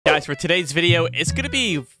Guys, for today's video, it's going to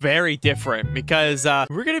be very different because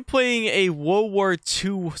we're going to be playing a World War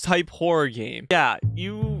II type horror game. Yeah,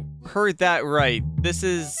 you heard that right. This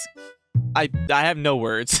is... I have no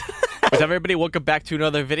words. What's up, everybody? Welcome back to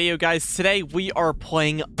another video, guys. Today, we are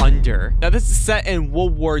playing Under. Now, this is set in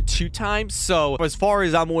World War II times, so as far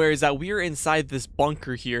as I'm aware is that we are inside this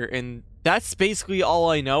bunker here, and that's basically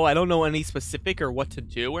all I know. I don't know any specific or what to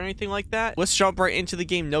do or anything like that. Let's jump right into the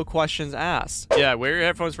game, no questions asked. Yeah, wear your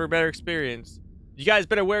headphones for a better experience. You guys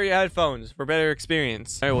better wear your headphones for better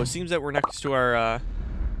experience. All right, well, it seems that we're next to our,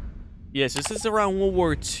 yes, this is around World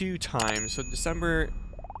War II time, so December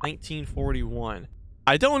 1941.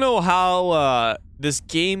 I don't know how this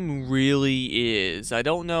game really is. I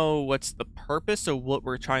don't know what's the purpose of what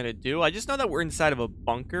we're trying to do. I just know that we're inside of a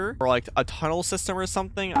bunker or like a tunnel system or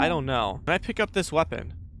something. I don't know. Can I pick up this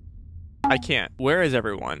weapon? I can't. Where is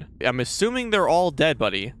everyone? I'm assuming they're all dead,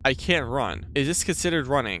 buddy. I can't run. Is this considered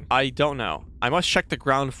running? I don't know. I must check the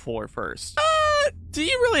ground floor first. Do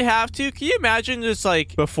you really have to? Can you imagine just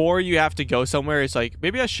like before you have to go somewhere, it's like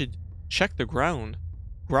maybe I should check the ground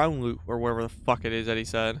loot or whatever the fuck it is that he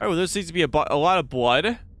said. Oh, there seems to be a lot of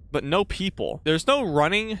blood, but no people. There's no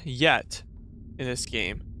running yet in this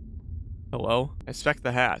game. Hello? Inspect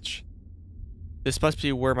the hatch. This must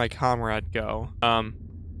be where my comrade go.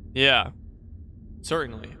 Yeah.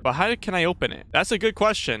 Certainly. But how can I open it? That's a good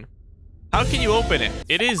question. How can you open it?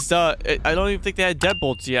 It is, I don't even think they had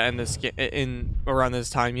deadbolts yet in this game, around this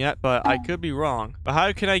time yet, but I could be wrong. But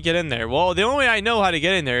how can I get in there? Well, the only way I know how to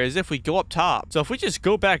get in there is if we go up top. So if we just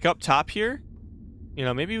go back up top here, you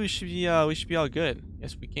know, maybe we should be all good.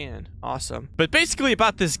 Yes, we can. Awesome. But basically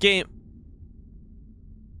about this game,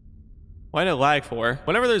 why did it lag for?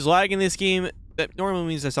 Whenever there's lag in this game, that normally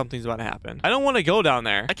means that something's about to happen. I don't want to go down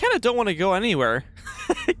there. I kind of don't want to go anywhere.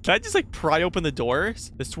 Can I just like pry open the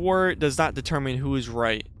doors? This war does not determine who is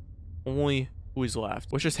right, only who is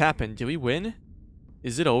left. What just happened? Did we win?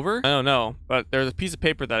 Is it over? I don't know, but there's a piece of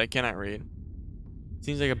paper that I cannot read.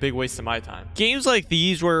 Seems like a big waste of my time. Games like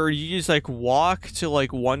these where you just like walk to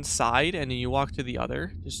like one side and then you walk to the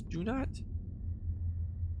other just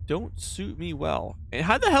don't suit me well. And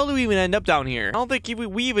how the hell do we even end up down here? I don't think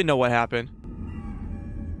we even know what happened.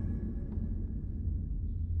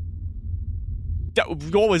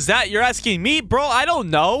 What was that? You're asking me, bro? I don't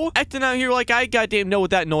know. Acting out here like I goddamn know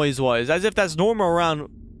what that noise was. As if that's normal around...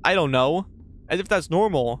 I don't know. As if that's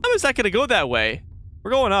normal. How is that gonna go that way?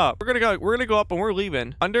 We're going up. We're gonna go up and we're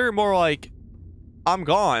leaving. Under, more like... I'm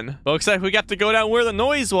gone. Looks like we got to go down where the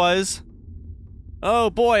noise was. Oh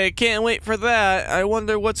boy, I can't wait for that. I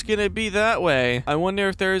wonder what's gonna be that way. I wonder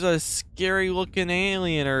if there's a scary looking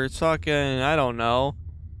alien or fucking... I don't know.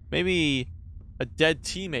 Maybe a dead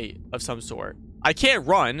teammate of some sort. I can't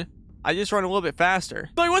run. I just run a little bit faster.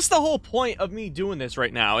 Like, what's the whole point of me doing this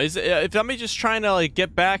right now? Is if I'm just trying to like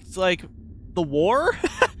get back to like the war?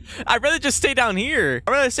 I'd rather just stay down here.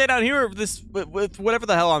 I'd rather stay down here with whatever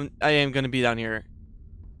the hell I am gonna be down here.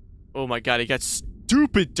 Oh my god, it got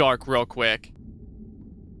stupid dark real quick.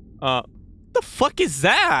 What the fuck is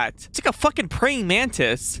that? It's like a fucking praying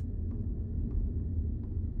mantis.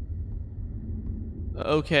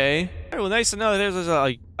 Okay. All right, well, nice to know there's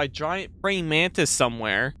a giant praying mantis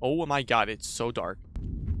somewhere. Oh my god, it's so dark.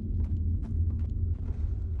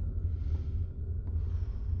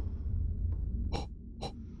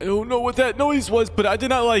 I don't know what that noise was, but I did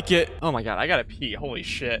not like it. Oh my god, I gotta pee. Holy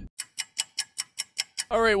shit.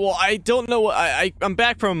 All right, well, I don't know. I'm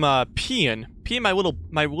back from peeing my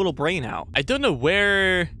little brain out. I don't know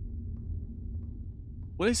where.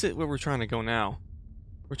 What is it where we're trying to go now?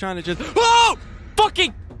 We're trying to just. Oh!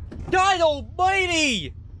 Fucking God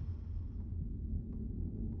almighty!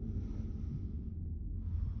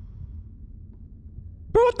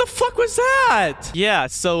 Bro, what the fuck was that? Yeah,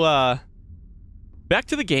 so, back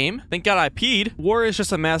to the game. Thank God I peed. War is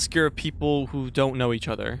just a massacre of people who don't know each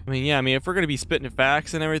other. I mean, yeah, if we're gonna be spitting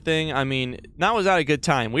facts and everything, I mean, that was not a good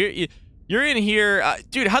time. You're in here,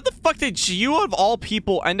 dude, how the fuck did you, of all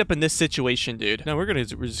people, end up in this situation, dude? No, we're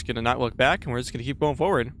just gonna not look back, and we're just gonna keep going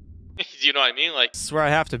forward. Do you know what I mean? Like, this is where I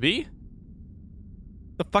have to be?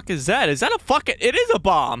 The fuck is that? Is that a fucking... It is a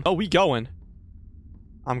bomb! Oh, we going.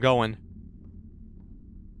 I'm going.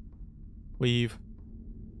 Leave.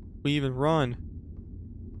 Leave and run.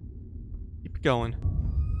 Keep going.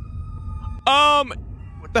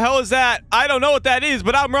 What the hell is that? I don't know what that is,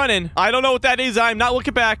 but I'm running. I don't know what that is. I'm not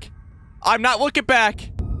looking back. I'm not looking back.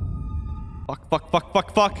 Fuck.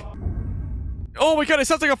 Oh my god, it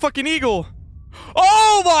sounds like a fucking eagle.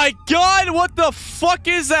 Oh my god, what the fuck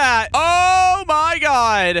is that? Oh my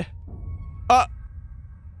god.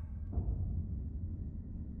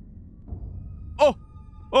 Oh.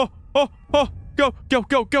 oh, oh, oh. Go, go,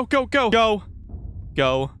 go, go, go, go. Go,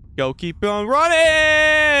 go, go. Keep on running.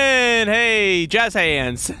 Hey, jazz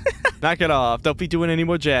hands. Knock it off. Don't be doing any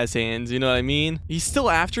more jazz hands. You know what I mean? He's still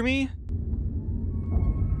after me?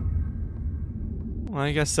 Well,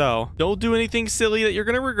 I guess so. Don't do anything silly that you're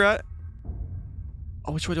gonna regret.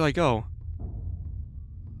 Oh, which way do I go?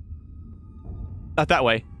 Not that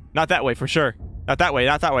way. Not that way, for sure. Not that way,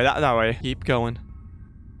 not that way, not that way. Keep going.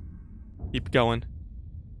 Keep going.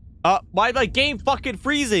 Why is my game fucking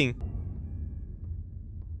freezing?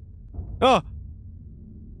 Oh!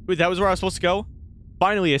 Wait, that was where I was supposed to go?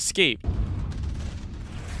 Finally escaped.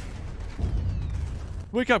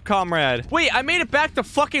 Wake up, comrade. Wait, I made it back to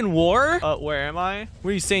fucking war? Where am I?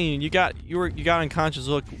 What are you saying? You got unconscious.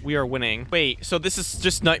 Look, we are winning. Wait, so this is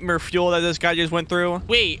just nightmare fuel that this guy just went through?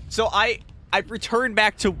 Wait, so I returned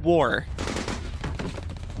back to war.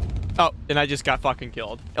 Oh, and I just got fucking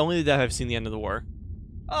killed. Only the death I've seen the end of the war.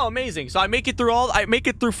 Oh, amazing. So I make it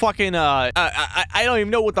through fucking, I don't even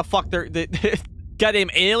know what the fuck they're, goddamn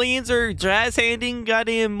aliens or jazz handing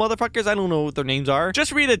goddamn motherfuckers. I don't know what their names are.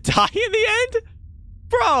 Just for me to die in the end?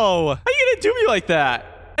 Bro, how you gonna do me like that?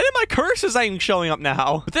 And then my curses ain't showing up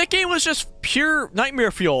now. But that game was just pure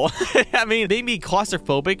nightmare fuel. I mean, made me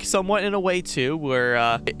claustrophobic somewhat in a way too, where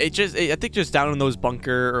I think just down in those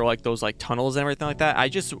bunker or like those like tunnels and everything like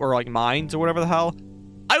that, or like mines or whatever the hell,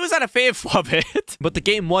 I was not a fan of it. But the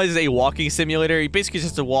game was a walking simulator. You basically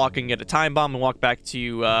just to walk and get a time bomb and walk back to,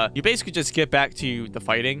 you basically just get back to the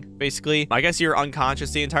fighting, basically. I guess you're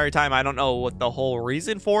unconscious the entire time. I don't know what the whole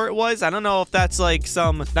reason for it was. I don't know if that's like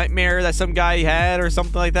some nightmare that some guy had or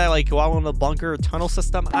something like that, like while in the bunker or tunnel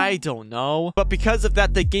system. I don't know. But because of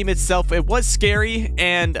that, the game itself, it was scary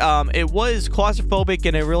and it was claustrophobic,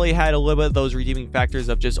 and it really had a little bit of those redeeming factors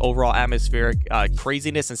of just overall atmospheric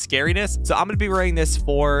craziness and scariness. So I'm going to be rating this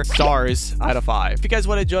 4 stars out of 5. If you guys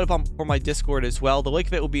want to join up for my Discord as well, the link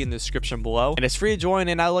of it will be in the description below, and it's free to join,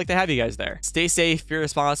 and I'd like to have you guys there. Stay safe, be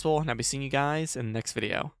responsible, and I'll be seeing you guys in the next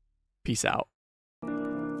video. Peace out.